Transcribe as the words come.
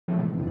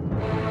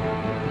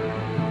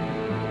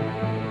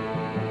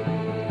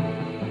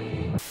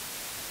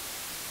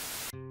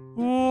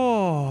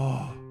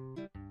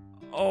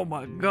Oh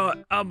my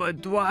god, I'm a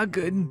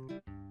dragon.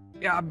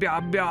 Yeah,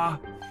 yeah, yeah.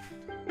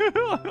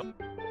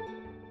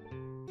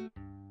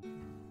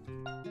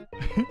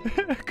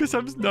 Because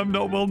I'm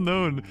not well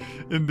known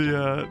in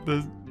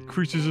the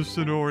creatures of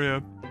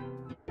Sonoria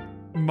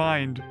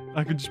mind.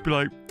 I could just be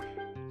like,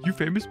 you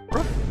famous,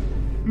 bro?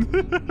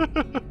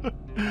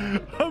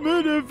 I'm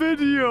in a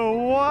video.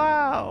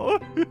 Wow.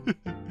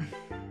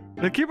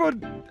 They keep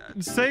on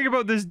saying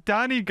about this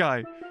Danny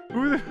guy.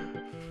 Who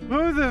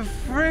the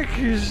frick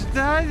is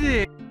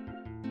Danny?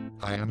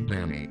 I am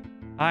Danny.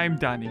 I'm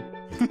Danny.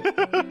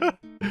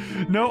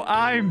 No,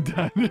 I'm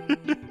Danny.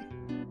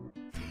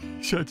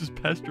 Should I just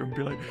pester him and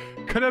be like,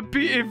 can I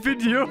be in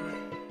video?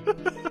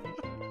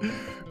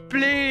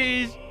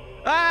 Please.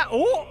 Ah,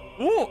 oh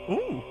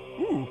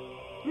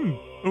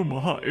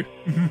my.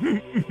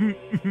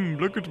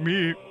 Look at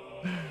me.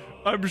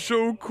 I'm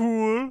so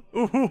cool.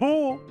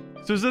 Oh.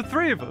 So there's the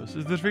three of us.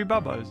 There's the three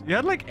babas. You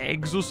had like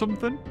eggs or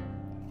something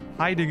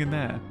hiding in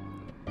there.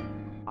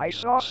 I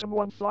saw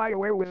someone fly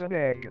away with an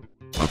egg.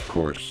 Of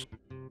course.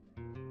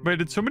 Wait,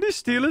 did somebody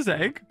steal his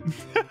egg?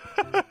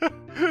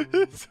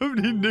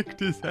 Somebody nicked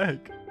his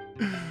egg.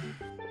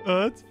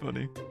 Oh, that's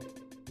funny.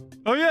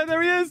 Oh yeah,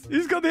 there he is.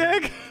 He's got the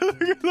egg.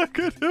 Look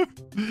at him.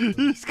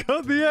 He's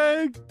got the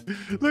egg.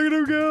 Look at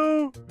him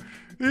go.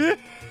 Yeah.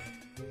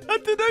 I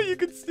didn't know you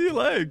could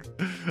steal eggs.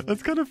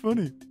 That's kind of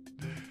funny.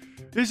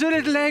 He's a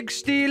little egg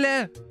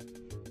stealer.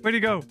 Where'd he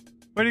go?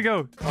 Where'd he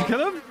go? Did you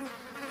kill him?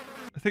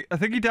 I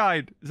think he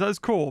died. Is that his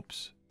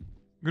corpse?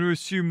 I'm going to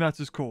assume that's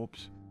his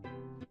corpse.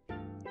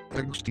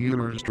 Egg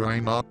stealers try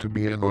not to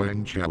be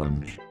annoying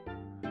challenge.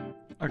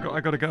 I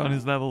got to get on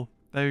his level.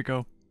 There you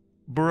go.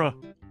 Bruh.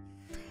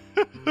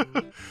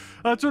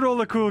 That's what all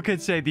the cool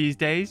kids say these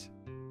days.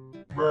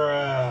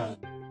 Bruh.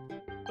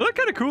 I look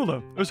kind of cool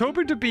though. I was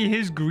hoping to be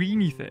his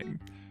greeny thing,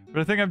 but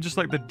I think I'm just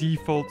like the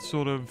default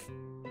sort of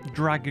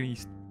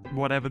dragony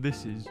whatever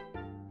this is.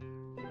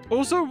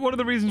 Also, one of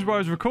the reasons why I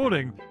was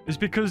recording is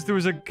because there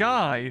was a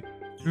guy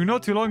who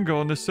not too long ago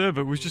on the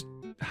server was just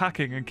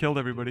hacking and killed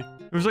everybody.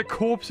 There was like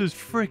corpses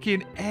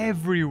freaking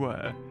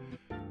everywhere.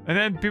 And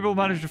then people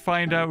managed to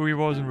find out who he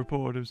was and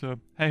report him, so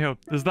hey ho,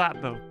 there's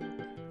that though.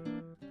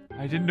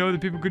 I didn't know that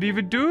people could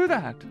even do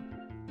that.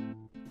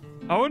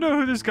 I want to know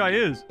who this guy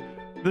is.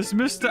 This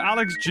Mr.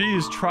 Alex G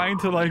is trying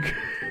to like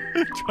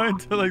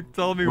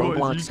tell me Roblox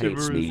what his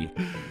hates YouTuber me.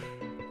 is.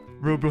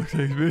 Roblox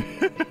hates me.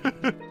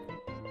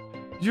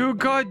 You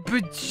got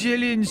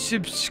bajillion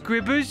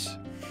subscribers?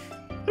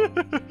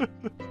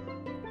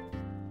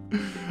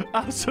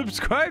 I'll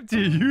subscribe to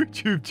your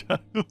YouTube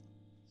channel.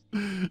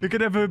 You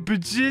can have a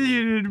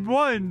bajillion in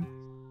one.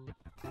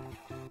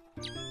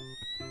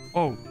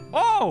 Oh.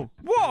 Oh!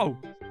 Whoa!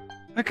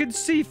 I can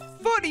see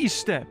footy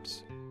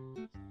steps.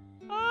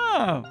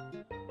 Oh.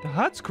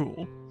 That's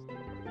cool.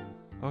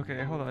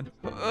 Okay, hold on.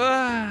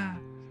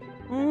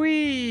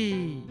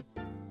 Wee.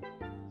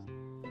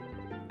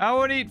 I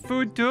want to eat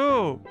food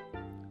too.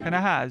 Can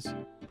I has?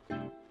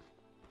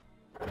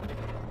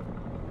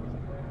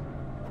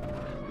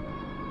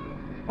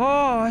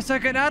 Oh, it's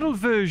like an adult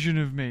version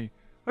of me.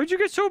 How'd you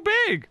get so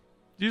big?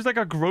 Did you use like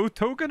a growth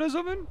token or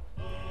something?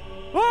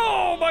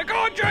 Oh my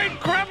god, giant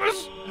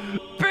Krampus!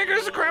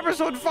 Biggest Krampus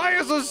on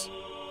fires us!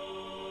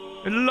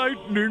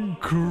 Lightning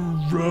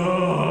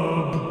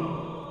crab!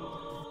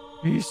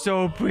 He's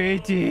so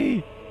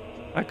pretty!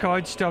 I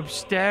can't stop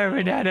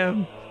staring at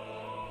him.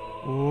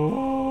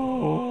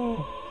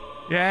 Oh!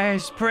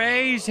 Yes,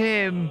 praise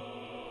him!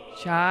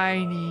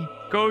 Shiny.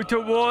 Go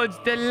towards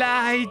the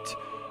light!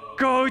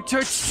 Go to...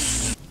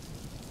 Is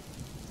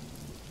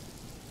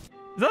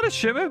that a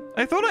shimmer?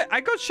 I thought I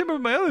got shimmer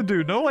with my other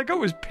dude. No, all I got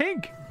was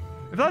pink.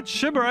 If that's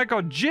shimmer, I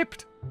got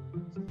gypped.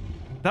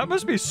 That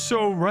must be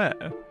so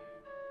rare.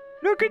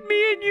 Look at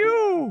me and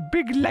you,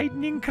 big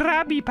lightning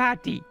crabby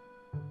patty.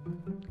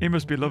 He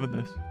must be loving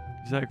this.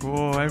 He's like,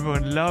 whoa,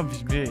 everyone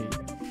loves me.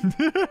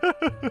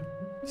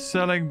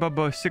 Selling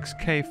Bubba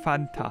 6k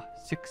Fanta.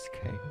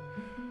 6k.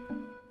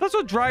 That's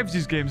what drives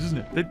these games, isn't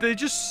it? They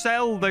just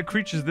sell their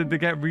creatures that they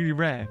get really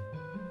rare.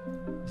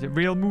 Is it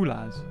real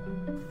moolahs?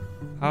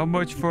 How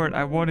much for it?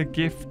 I want to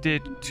gift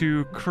it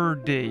to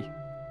Kurday.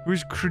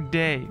 Who's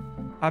Kurday?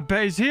 I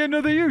bet, is he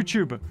another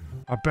YouTuber?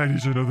 I bet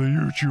he's another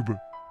YouTuber.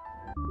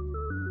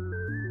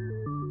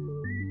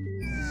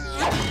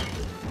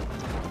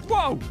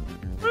 Whoa!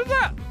 What is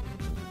that?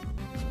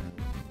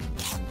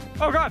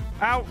 Oh god!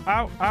 Ow,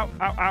 ow, ow,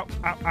 ow, ow,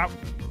 ow, ow.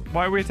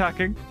 Why are we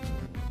attacking?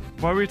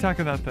 Why are we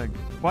attacking that thing?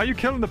 Why are you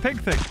killing the pig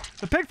thing?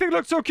 The pig thing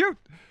looks so cute!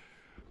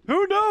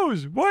 Who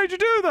knows? Why'd you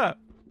do that?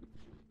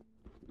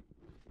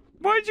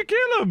 Why'd you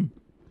kill him?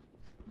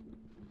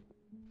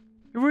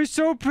 It was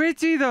so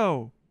pretty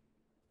though.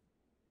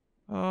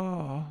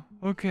 Oh,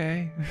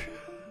 okay.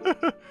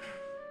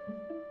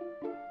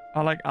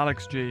 I like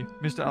Alex G.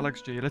 Mr.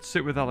 Alex G. Let's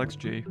sit with Alex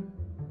G.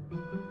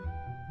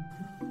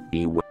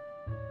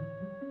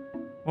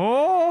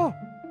 Oh!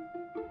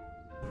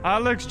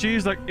 Alex G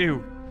is like,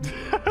 ew.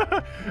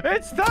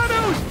 It's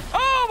Thanos!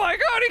 Oh my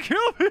god, he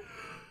killed me!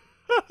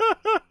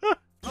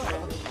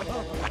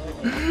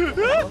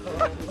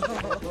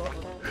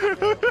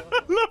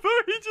 Love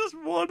how he just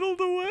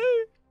waddled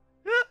away.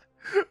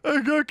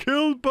 I got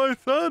killed by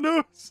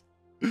Thanos.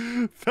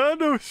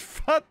 Thanos,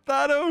 fat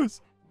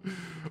Thanos.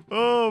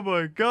 Oh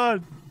my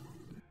god.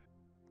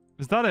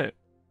 Is that it?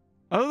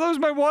 I thought that was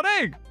my one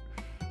egg.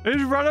 I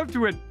just ran up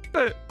to it.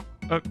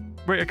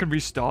 Wait, I can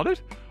restart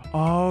it?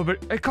 Oh,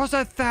 but it costs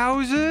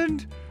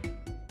 1,000?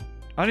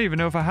 I don't even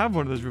know if I have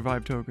one of those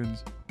revive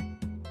tokens.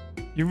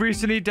 You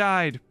recently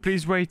died.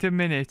 Please wait a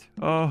minute.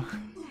 Oh,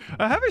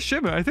 I have a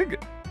shimmer. I think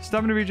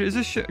stamina regen is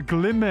a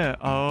glimmer.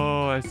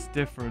 Oh, it's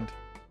different.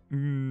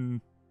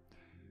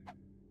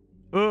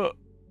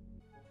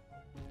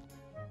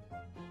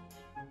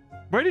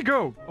 Where'd he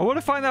go? I want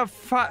to find that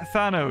fat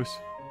Thanos.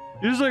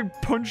 He just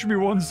like punched me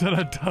once and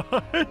I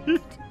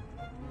died.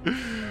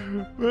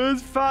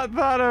 Where's fat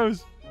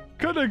Thanos?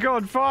 Couldn't have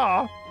gone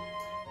far.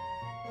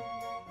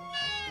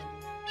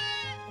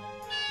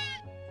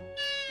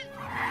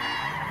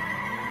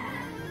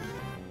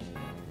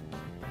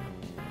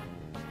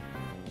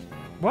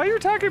 Why are you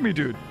attacking me,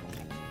 dude?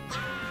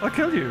 I'll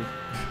kill you.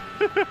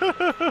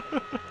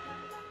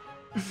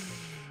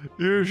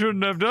 You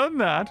shouldn't have done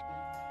that.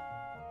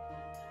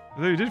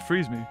 Although you did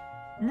freeze me.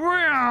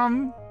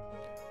 Wham!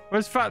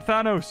 Where's Fat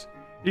Thanos?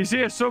 He's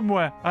here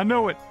somewhere. I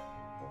know it.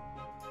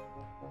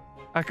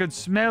 I can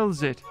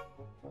smells it.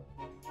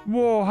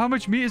 Whoa, how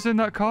much meat is in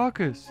that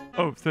carcass?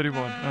 Oh,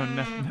 31. Oh,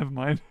 never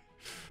mind.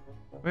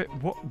 Wait,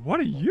 what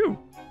are you?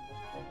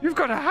 You've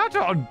got a hat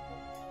on.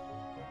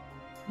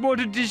 What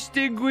a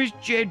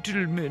distinguished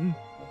gentleman.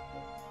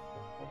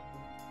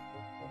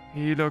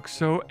 He looks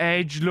so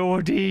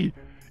edgelordy.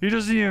 He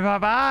doesn't even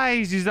have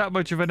eyes. He's that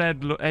much of an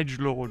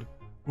edgelord.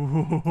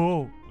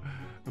 Whoa.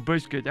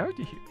 Let's get out of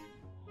here.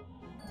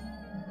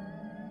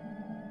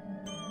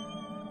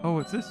 Oh,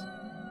 what's this?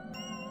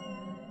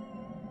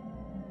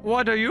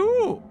 What are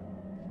you?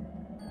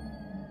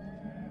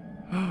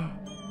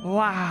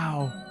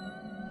 Wow.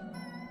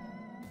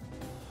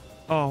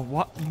 Oh,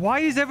 what? Why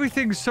is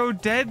everything so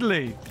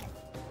deadly?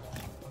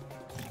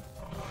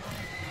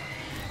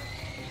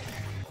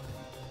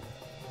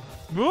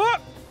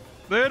 What?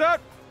 Lay it out.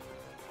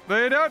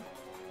 Lay it out.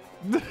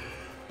 You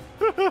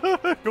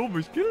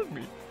almost killed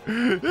me.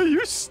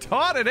 You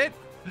started it.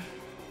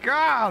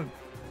 God.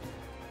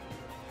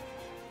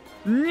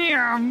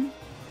 Nyam.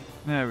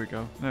 There we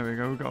go. There we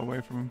go. We got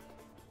away from him.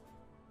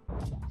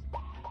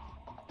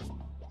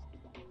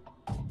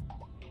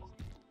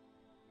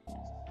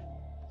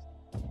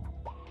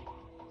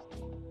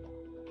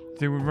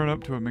 See, we run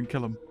up to him and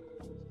kill him.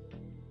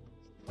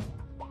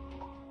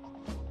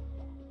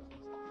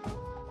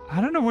 I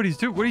don't know what he's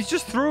doing. Well, he's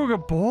just throwing a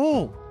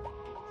ball.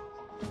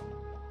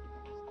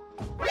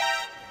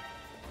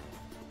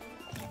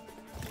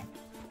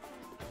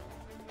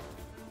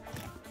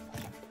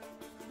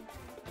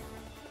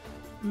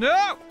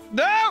 No!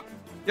 No!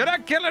 You're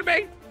not killing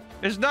me!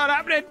 It's not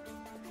happening!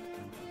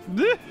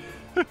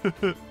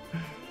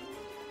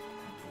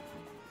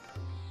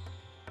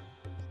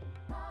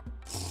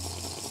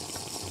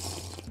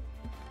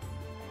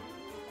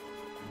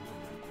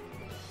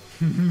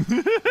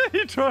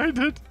 He tried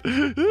it.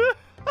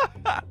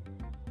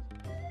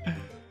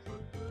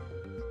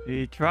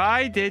 He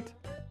tried it.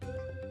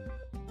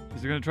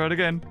 Is he gonna try it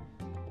again?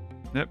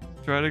 Yep,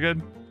 try it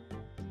again.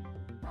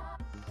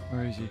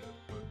 Where is he?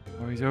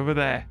 Oh, he's over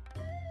there.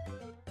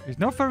 He's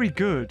not very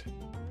good.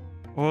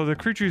 Or the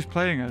creature he's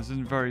playing as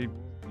isn't very...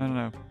 I don't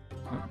know.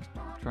 Oh,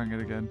 trying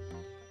it again.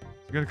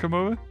 Is he gonna come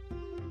over?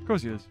 Of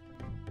course he is.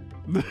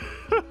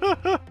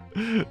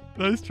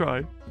 Nice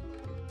try.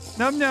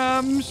 Num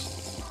nums!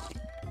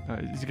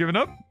 Is he giving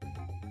up?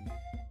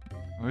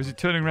 Or is he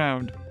turning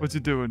around? What's he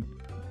doing?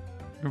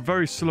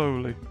 Very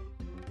slowly.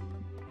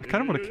 I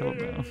kind of want to kill him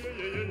now.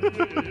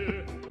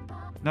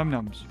 Num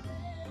nums.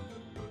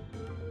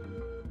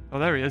 Oh,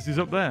 there he is. He's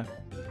up there.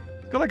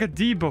 He's got like a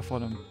debuff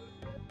on him.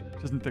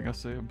 Doesn't think I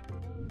see him.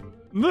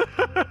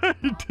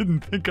 He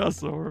didn't think I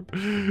saw him.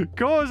 Of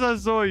course I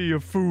saw you, you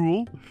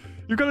fool.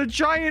 You've got a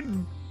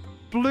giant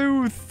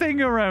blue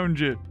thing around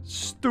you.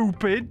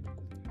 Stupid.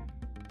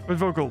 Where's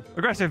Vocal?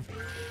 Aggressive.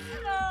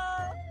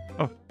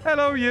 Oh,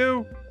 hello,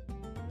 you.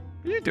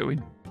 What are you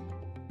doing?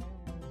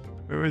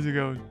 Where is he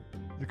going?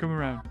 Is he coming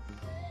around?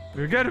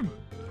 We'll get him.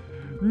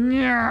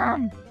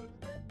 Nyam.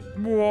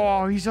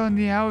 Whoa, he's on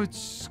the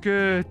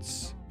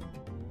outskirts.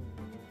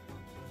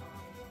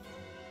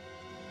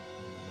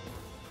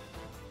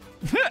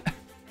 Hit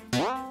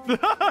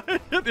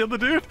the other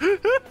dude.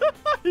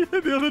 He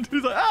hit the other dude.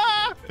 He's like,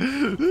 ah!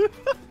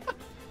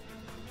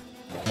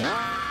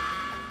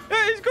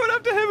 Yeah, he's going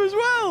after him as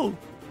well.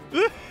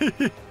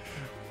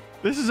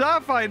 This is our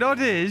fight, not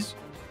his.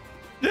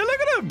 Yeah, look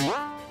at him.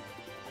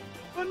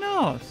 Oh,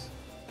 nice.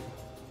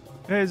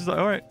 Yeah, he's like,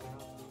 all right,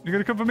 you're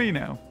going to come for me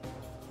now.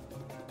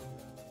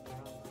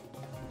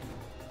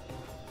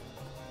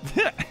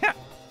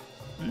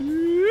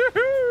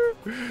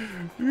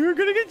 You're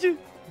going to get you.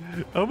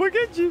 I'm going to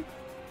get you.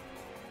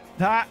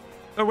 Ah.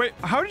 Oh, wait.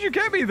 How did you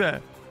get me there?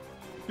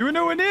 You were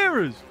nowhere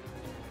near us.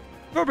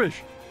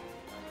 Rubbish.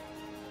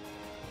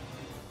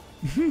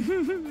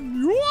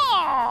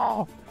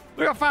 Whoa!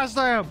 Look how fast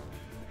I am.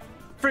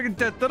 Friggin'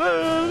 dead.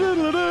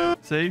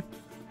 See?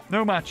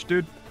 No match,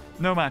 dude.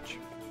 No match.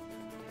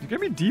 You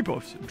give me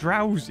debuffs.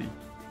 Drowsy.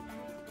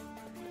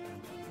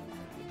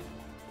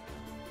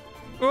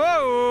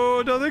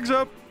 Whoa, nothing's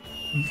up.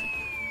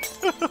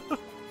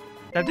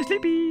 Time to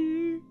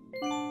sleepy.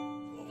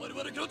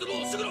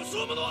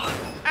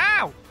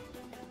 Ow!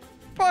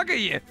 Fuck are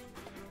you?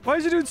 Why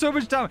is he doing so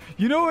much damage?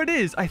 You know what it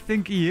is? I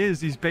think he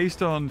is. He's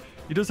based on...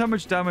 He does how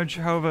much damage,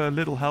 however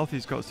little health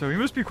he's got. So he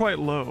must be quite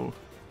low.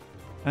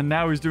 And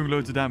now he's doing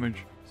loads of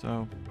damage.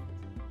 So...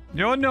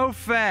 You're no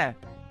fair.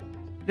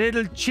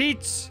 Little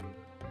cheats.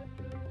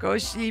 Go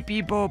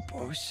sleepy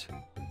bobos.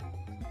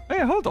 Hey,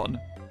 hold on.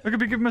 I could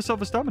be giving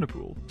myself a stamina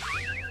pool.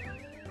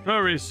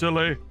 Very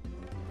silly.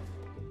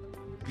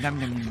 Nom,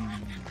 nom.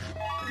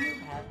 You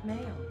have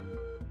mail.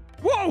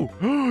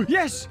 Whoa!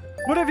 Yes!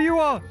 Whatever you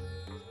are!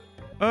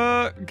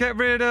 Get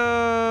rid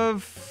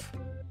of...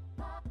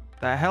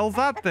 The hell's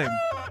that thing?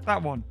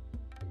 That one.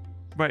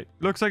 Wait,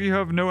 looks like you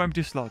have no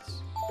empty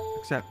slots.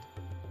 Except...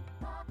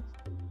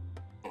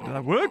 Did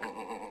that work?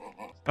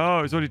 Oh,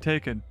 it's already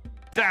taken.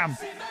 Damn!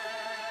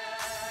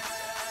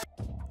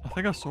 I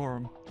think I saw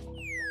him.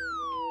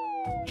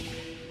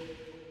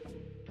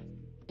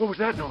 What was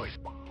that noise?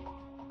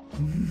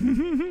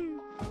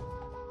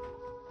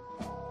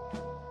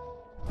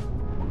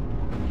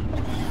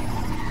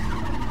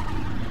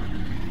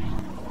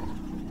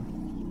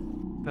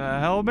 The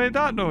hell made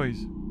that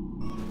noise?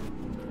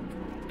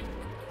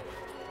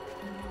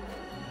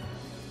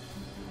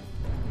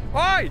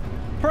 Oi!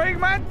 Praying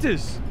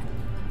mantis!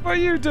 What are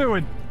you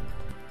doing?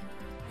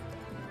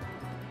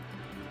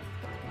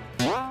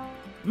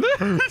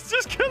 He's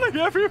just killing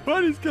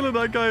everyone. He's killing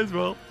that guy as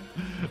well.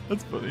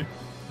 That's funny.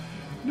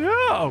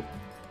 No!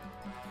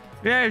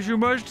 Yes, you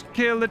must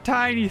kill the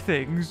tiny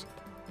things.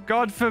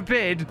 God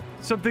forbid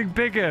something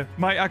bigger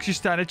might actually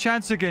stand a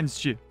chance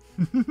against you.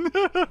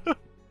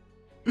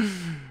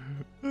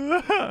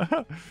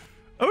 I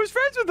was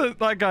friends with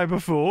that guy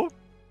before.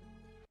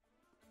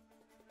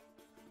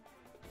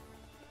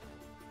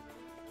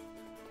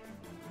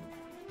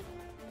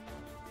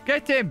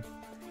 Get him!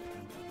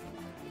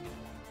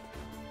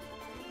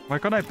 Why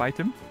can't I bite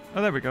him?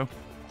 Oh, there we go.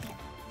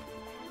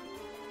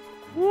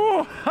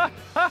 Whoa! Ha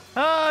ha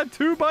ha!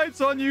 2 bites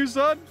on you,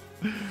 son!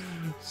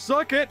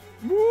 Suck it!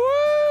 Woo!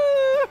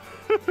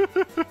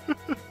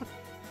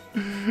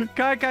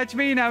 Can't catch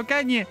me now,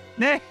 can you?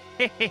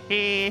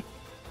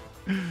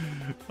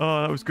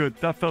 Oh, that was good.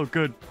 That felt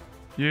good.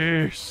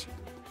 Yes.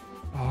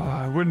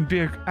 Oh, it wouldn't be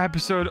an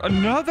episode.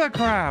 Another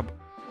crab!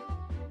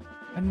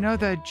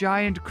 Another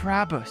giant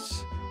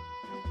crabus.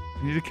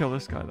 I need to kill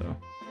this guy, though.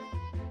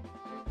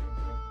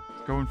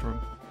 He's going for him.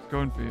 He's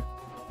going for you.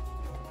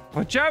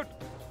 Watch out!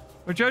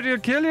 Watch out, he'll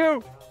kill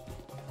you!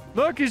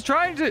 Look, he's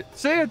trying to.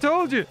 See, I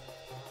told you.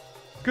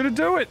 He's gonna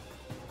do it.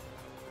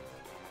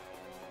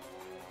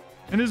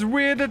 And his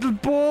weird little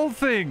ball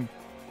thing.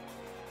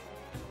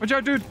 Watch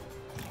out, dude.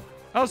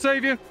 I'll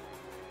save you.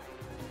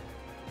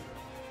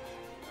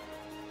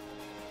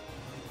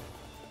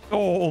 Oh,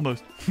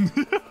 almost.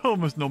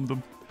 Almost numbed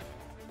him.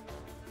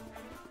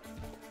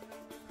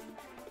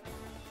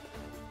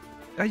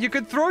 You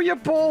can throw your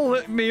ball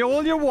at me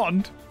all you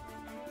want.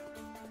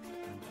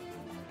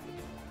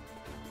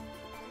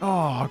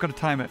 Oh, I've got to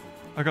time it.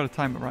 I've got to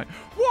time it right.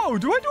 Whoa,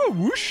 do I do a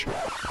whoosh?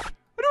 I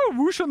do a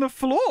whoosh on the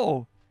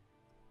floor.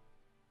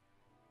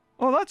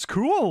 Oh, that's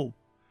cool.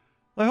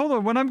 Like, hold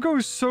on. When I'm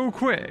going so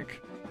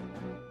quick.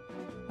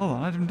 Hold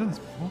on, I haven't done this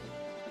before.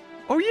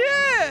 Oh,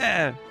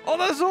 yeah. Oh,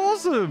 that's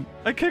awesome.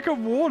 I kick up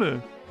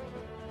water.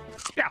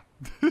 Yeah.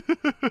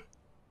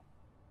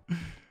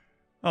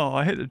 Oh,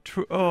 I hit a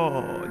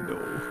oh,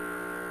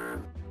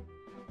 no.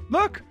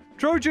 Look!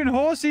 Trojan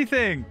horsey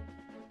thing!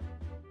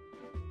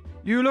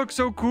 You look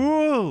so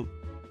cool!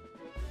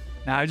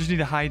 Now I just need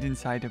to hide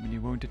inside him and he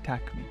won't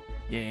attack me.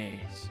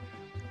 Yes.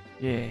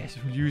 Yes,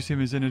 we'll use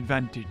him as an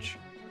advantage.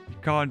 He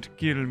can't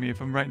kill me if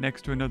I'm right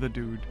next to another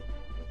dude.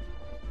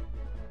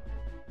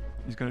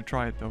 He's gonna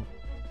try it though.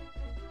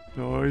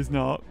 No, he's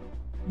not.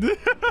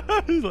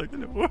 He's like,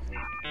 no.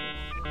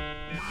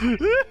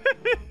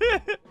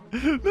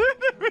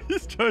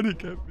 He's trying to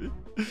get me.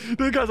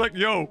 The guy's like,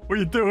 yo, what are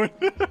you doing?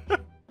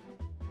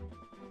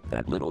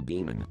 That little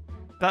demon.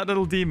 That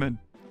little demon.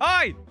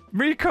 Aye!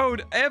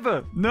 Recode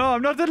ever. No,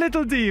 I'm not the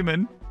little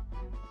demon.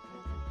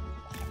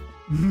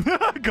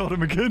 I got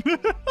him again.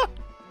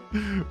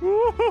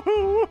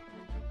 Woo!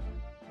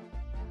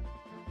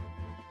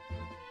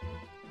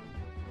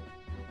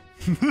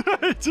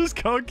 I just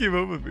can't keep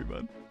up with me,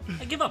 man.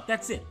 I give up,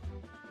 that's it.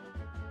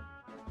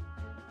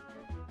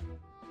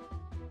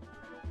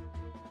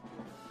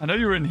 I know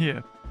you're in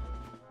here.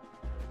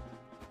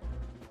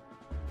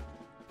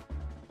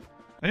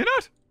 Are you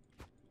not?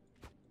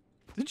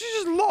 Did you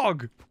just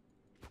log?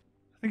 I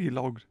think he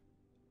logged.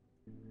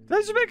 Did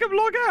I just make him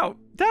log out?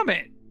 Damn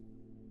it.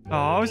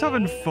 Oh, I was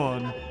having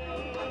fun.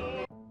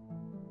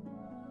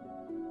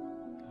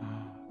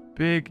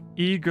 Big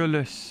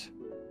eagles.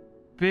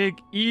 Big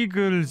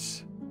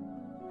eagles.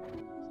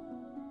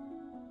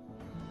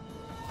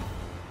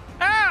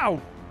 Ow!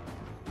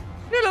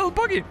 You little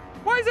buggy.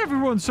 Why is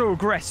everyone so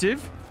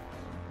aggressive?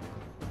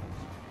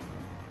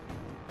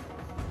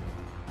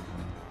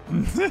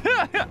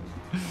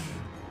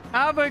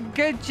 Have a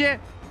good you.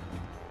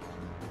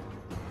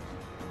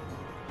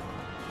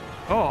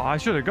 Oh, I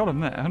should have got him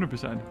there,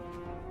 100%.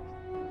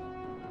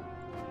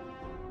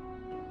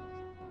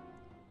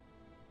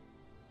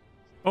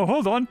 Oh,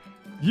 hold on.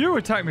 You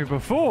attacked me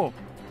before.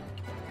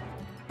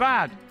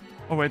 Bad.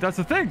 Oh, wait, that's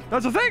a thing.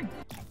 That's a thing.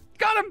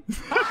 Got him.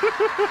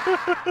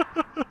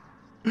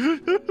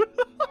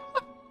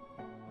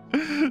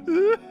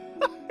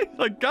 He's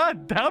like,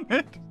 God damn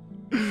it.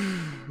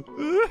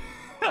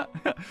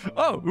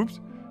 Oh, oops.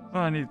 Oh,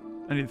 I need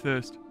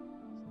thirst.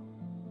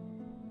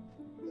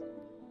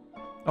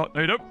 Oh,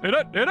 no you don't. No you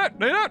don't. No you don't.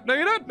 No you don't. No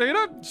you don't. No you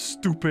don't.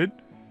 Stupid.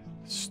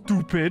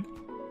 Stupid.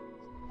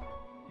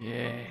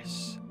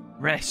 Yes.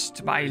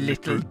 Rest, my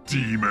little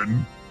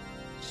demon.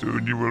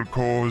 Soon you will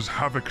cause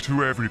havoc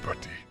to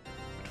everybody.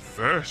 But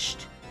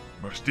first,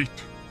 must eat.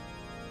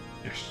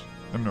 Yes,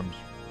 nums.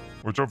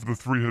 Watch out for the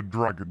three-headed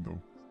dragon,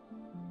 though.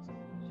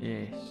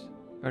 Yes.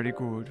 Very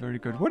good, very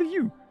good. What are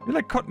you? You're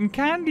like cotton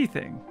candy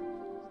thing.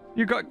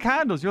 You got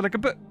candles. You're like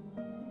a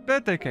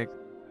birthday cake.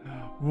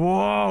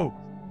 Whoa.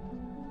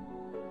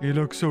 You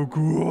look so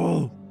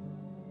cool.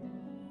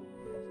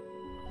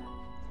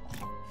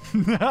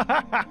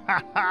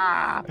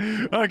 I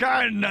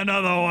got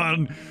another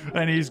one,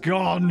 and he's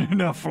gone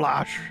in a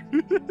flash. He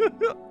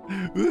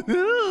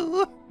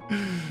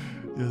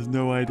has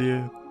no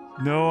idea.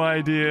 No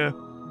idea.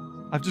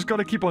 I've just got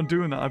to keep on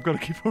doing that. I've got to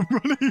keep on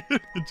running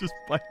and just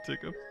biting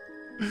him.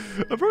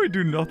 I'll probably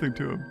do nothing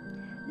to him.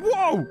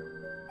 Whoa!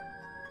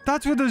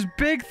 That's where there's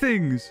big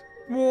things.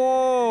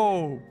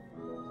 Whoa!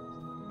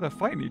 They're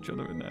fighting each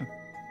other in there.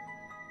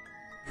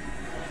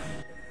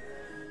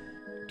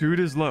 Dude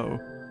is low.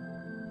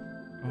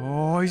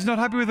 Oh, he's not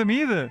happy with him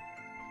either.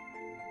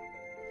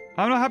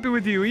 I'm not happy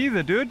with you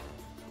either, dude.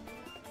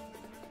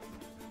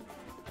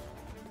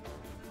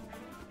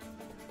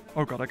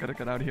 Oh god, I gotta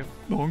get out of here.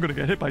 No, I'm gonna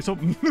get hit by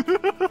something.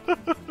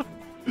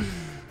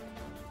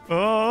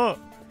 Oh!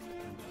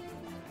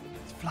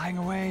 It's flying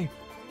away.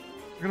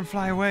 We're gonna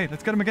fly away.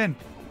 Let's get him again.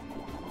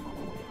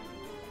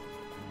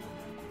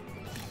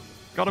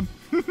 Got him.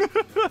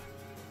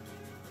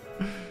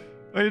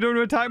 Are you doing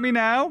to attack me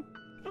now?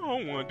 I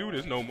don't want to do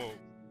this no more.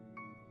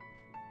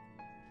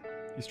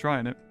 He's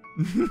trying it.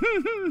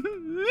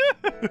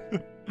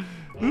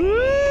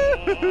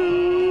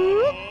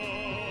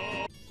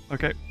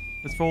 Okay,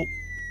 let's fall.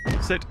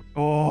 Sit.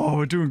 Oh,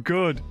 we're doing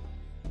good.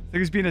 I think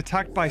he's being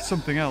attacked by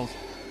something else.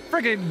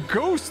 Friggin'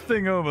 ghost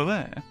thing over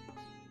there.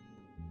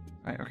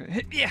 Right,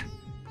 okay. Yeah.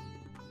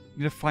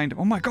 Need to find him.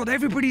 Oh my god,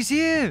 everybody's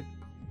here.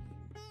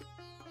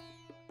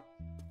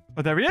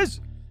 Oh, there he is.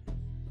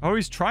 Oh,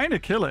 he's trying to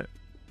kill it.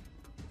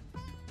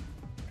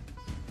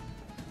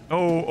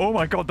 Oh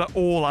my god, they're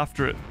all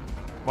after it.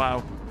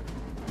 Wow.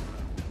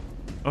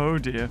 Oh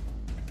dear.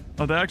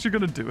 Are they actually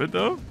going to do it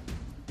though?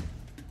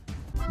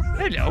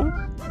 Hello.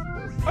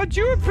 Aren't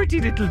you a pretty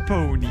little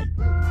pony?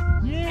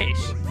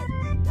 Yes.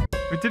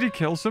 Wait, did he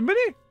kill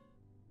somebody?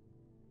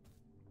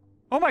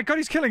 Oh my god,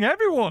 he's killing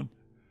everyone.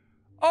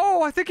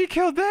 Oh, I think he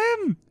killed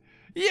them.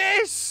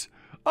 Yes.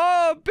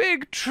 Oh,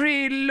 big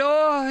tree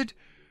lord.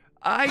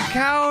 I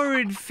cower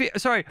in fear.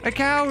 Sorry, I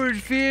cower in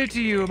fear to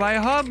you.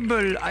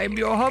 I'm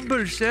your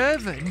humble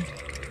servant.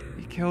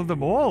 He killed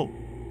them all.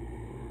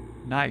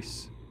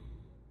 Nice.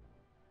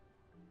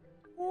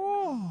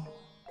 Oh.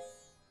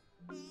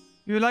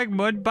 You like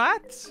mud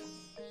bats?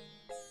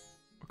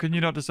 Or can you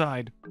not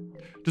decide?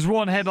 Does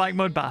one head like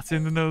mud bats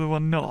and the other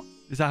one not?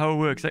 Is that how it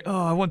works? Like,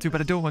 oh, I want to,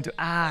 but I don't want to.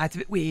 Ah, it's a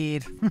bit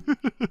weird.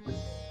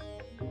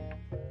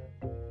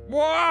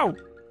 Whoa!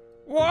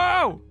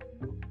 Whoa!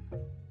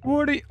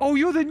 What are you? Oh,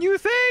 you're the new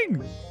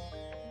thing!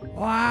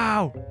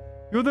 Wow!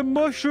 You're the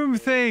mushroom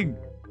thing!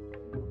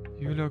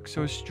 You look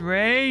so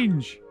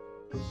strange.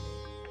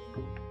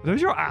 Are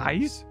those your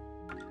eyes?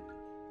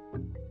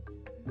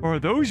 Or are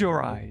those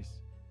your eyes?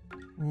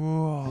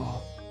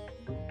 Whoa.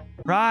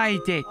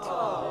 Ride it.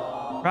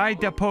 Ride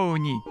the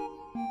pony.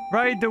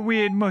 Ride the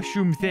weird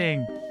mushroom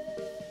thing.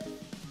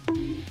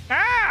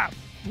 Ah!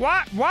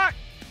 What? What?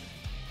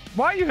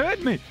 Why you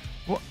hurt me?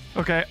 What?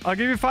 Okay, I'll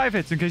give you 5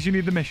 hits in case you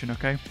need the mission,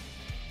 okay?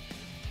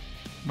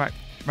 Right,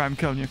 I'm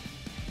killing you.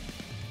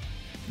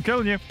 I'm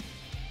killing you.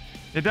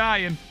 You're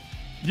dying.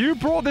 You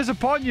brought this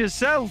upon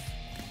yourself.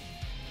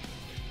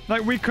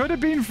 Like, we could have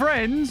been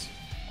friends.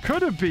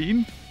 Could have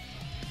been.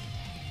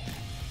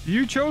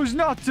 You chose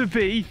not to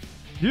be.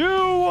 You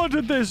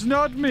wanted this,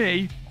 not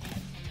me.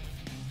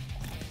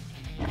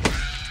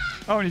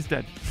 Oh, and he's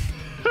dead.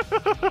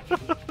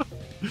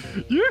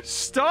 You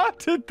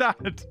started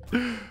that.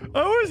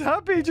 I was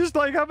happy just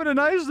like having a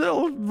nice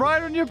little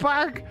ride on your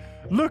back,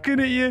 looking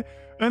at you.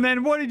 And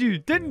then what did you?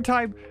 Didn't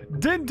type,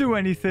 didn't do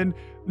anything.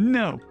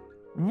 No.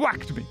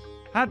 Whacked me.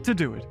 Had to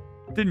do it.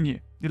 Didn't you?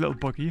 You little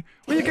buggy.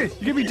 What you get?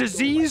 You give me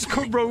disease,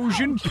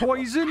 corrosion,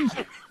 poison.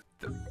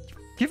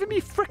 Giving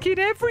me freaking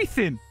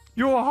everything.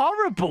 You're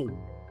horrible.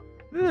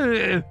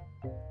 Ugh.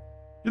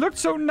 You looked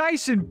so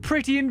nice and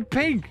pretty and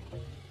pink.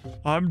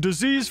 I'm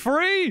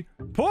disease-free,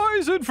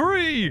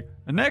 poison-free.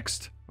 And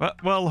next,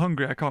 well,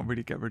 hungry. I can't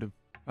really get rid of.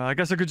 I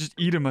guess I could just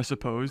eat him, I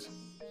suppose.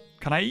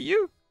 Can I eat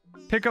you?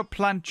 Pick up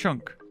plant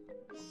chunk.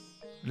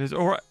 It is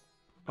alright.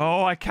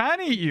 Oh, I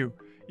can eat you.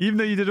 Even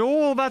though you did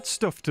all that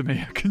stuff to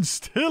me, I can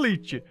still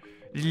eat you.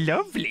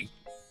 Lovely.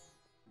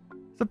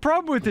 The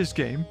problem with this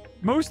game,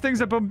 most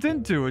things I bumped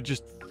into are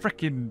just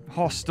freaking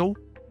hostile.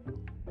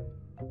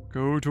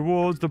 Go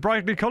towards the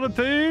brightly colored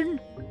thing.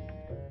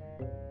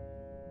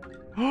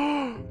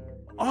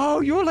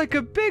 Oh, you're like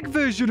a big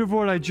version of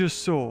what I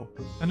just saw.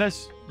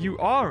 Unless you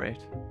are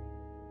it.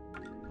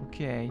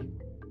 Okay.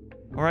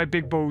 Alright,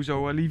 big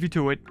bozo, I'll leave you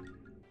to it.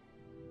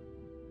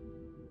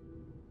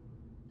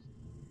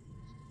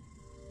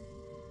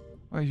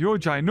 Oh, you're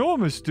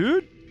ginormous,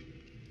 dude.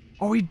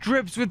 Oh, he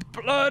drips with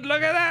blood.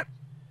 Look at that.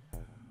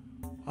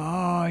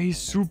 Oh, he's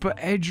super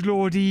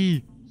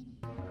edgelordy.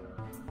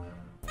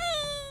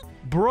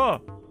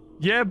 Bruh.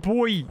 Yeah,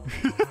 boy.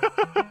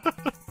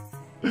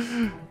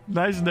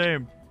 Nice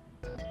name.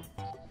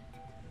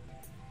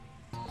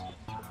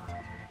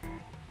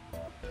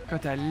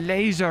 Got a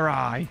laser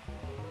eye.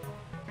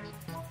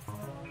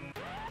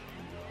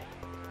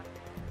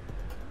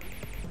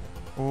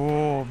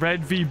 Oh,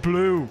 red v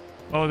blue.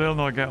 Oh, they'll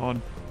not get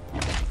on.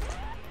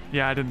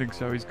 Yeah, I didn't think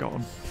so. He's got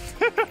him.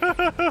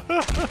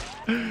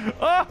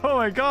 Oh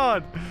my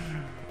god.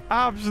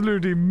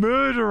 Absolutely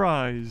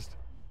murderized.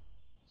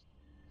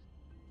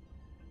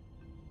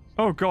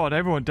 Oh god,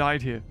 everyone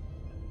died here.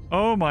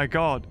 Oh my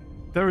god.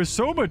 There is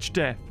so much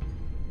death.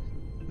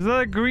 Is that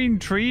a green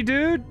tree,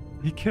 dude?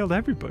 He killed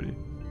everybody.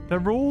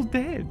 They're all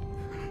dead.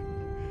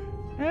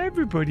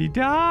 Everybody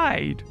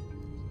died.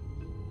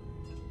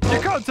 You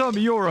can't tell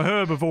me you're a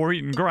herbivore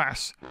eating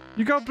grass.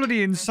 You got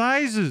bloody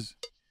incisors.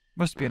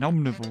 Must be an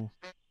omnivore.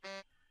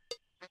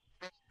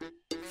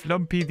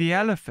 Flumpy the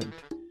elephant.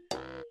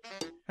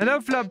 Hello,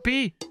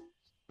 Flumpy.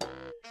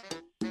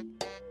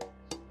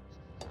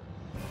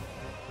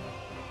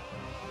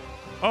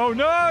 Oh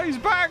no, he's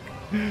back.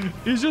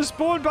 He's just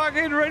spawned back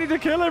in, ready to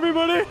kill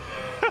everybody.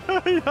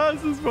 He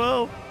has as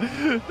well.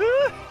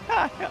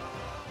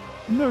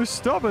 No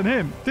stopping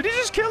him. Did he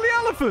just kill the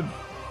elephant?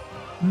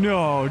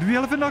 No, did the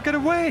elephant not get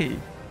away?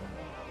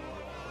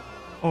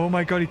 Oh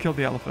my god, he killed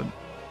the elephant.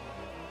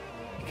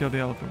 He killed the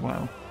elephant,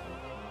 wow.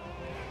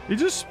 He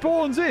just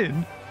spawns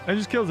in and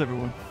just kills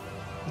everyone.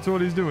 That's all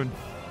he's doing.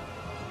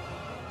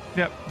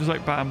 Yep, just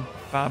like bam,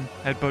 bam,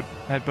 headbutt,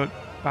 headbutt,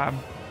 bam.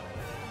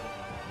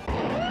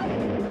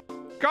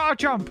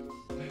 Garchomp!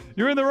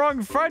 You're in the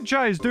wrong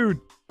franchise, dude.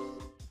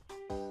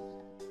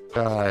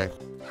 Die.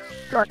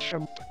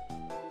 Garchomp.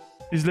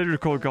 He's literally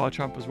called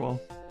Garchomp as well.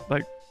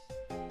 Like,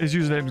 his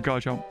username's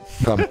Garchomp.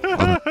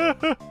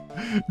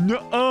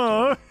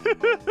 Nuh-uh.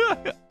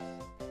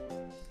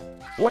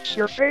 What's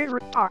your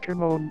favorite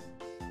Pokemon?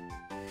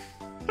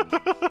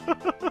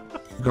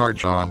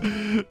 Garchomp.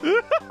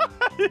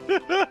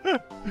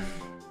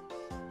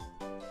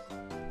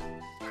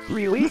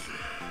 Really?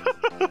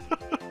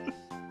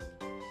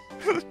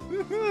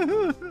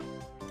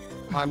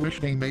 I wish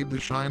they made the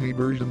shiny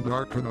version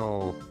darker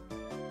though.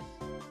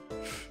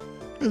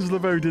 I just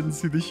love how he didn't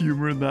see the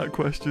humor in that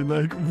question.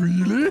 Like,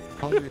 really?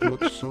 Oh, it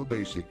looks so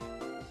basic.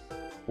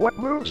 What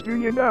moves do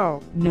you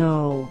know?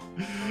 No.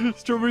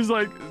 Strawberry's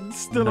like,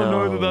 still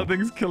annoyed that that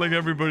thing's killing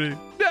everybody.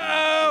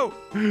 No!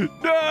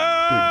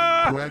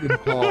 No! Dragon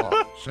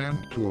Claw,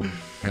 Sand Tomb,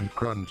 and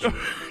Crunch.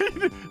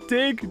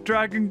 Dig,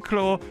 Dragon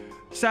Claw,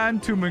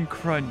 Sand Tomb, and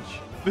Crunch.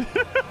 He's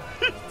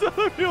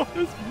telling me all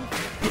this.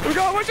 Oh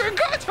god, watch out!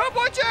 Garchomp,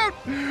 watch out!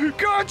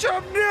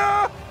 Garchomp,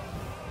 no!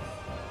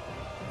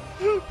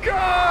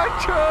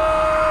 Garchomp!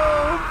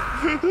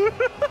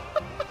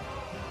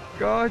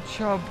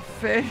 Garchomp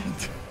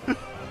faint.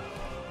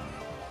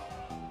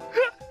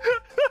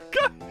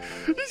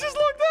 He's just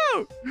locked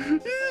out!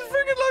 He's just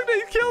freaking locked out!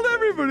 He's killed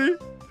everybody!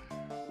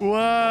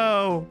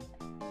 Wow.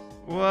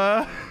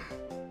 Wow.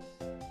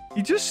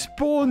 He just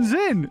spawns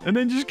in and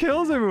then just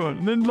kills everyone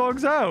and then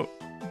logs out.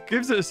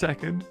 Gives it a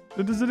second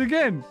and does it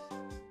again.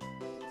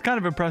 It's kind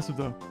of impressive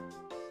though.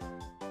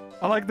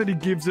 I like that he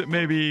gives it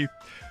maybe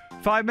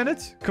 5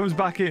 minutes, comes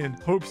back in,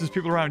 hopes there's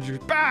people around you.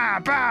 Bah!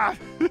 Bah!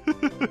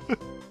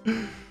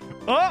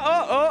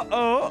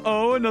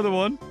 Oh, another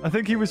one. I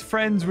think he was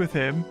friends with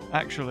him,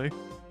 actually.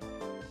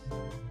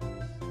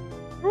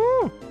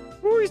 Ooh,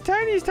 he's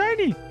tiny, he's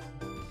tiny.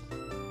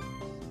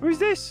 Who's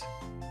this?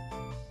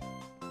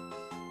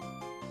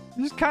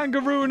 Just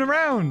kangarooing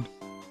around.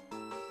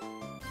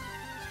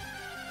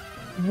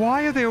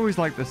 Why are they always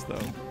like this, though?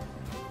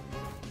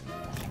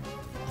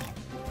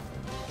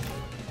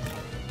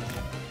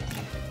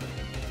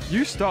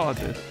 You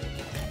started this.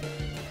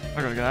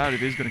 I gotta get out of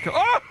here. He's gonna kill.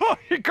 Oh,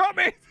 he got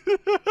me!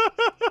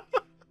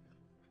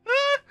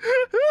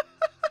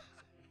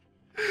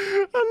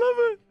 I love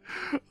it.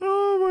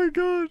 Oh my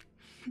god.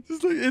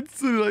 Just like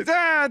instantly like,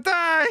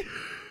 die!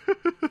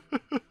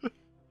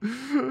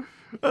 I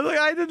was like,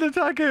 I didn't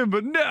attack him,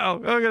 but no,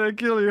 I'm gonna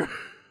kill you.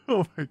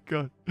 Oh my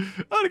god.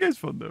 Oh, the game's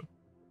fun though.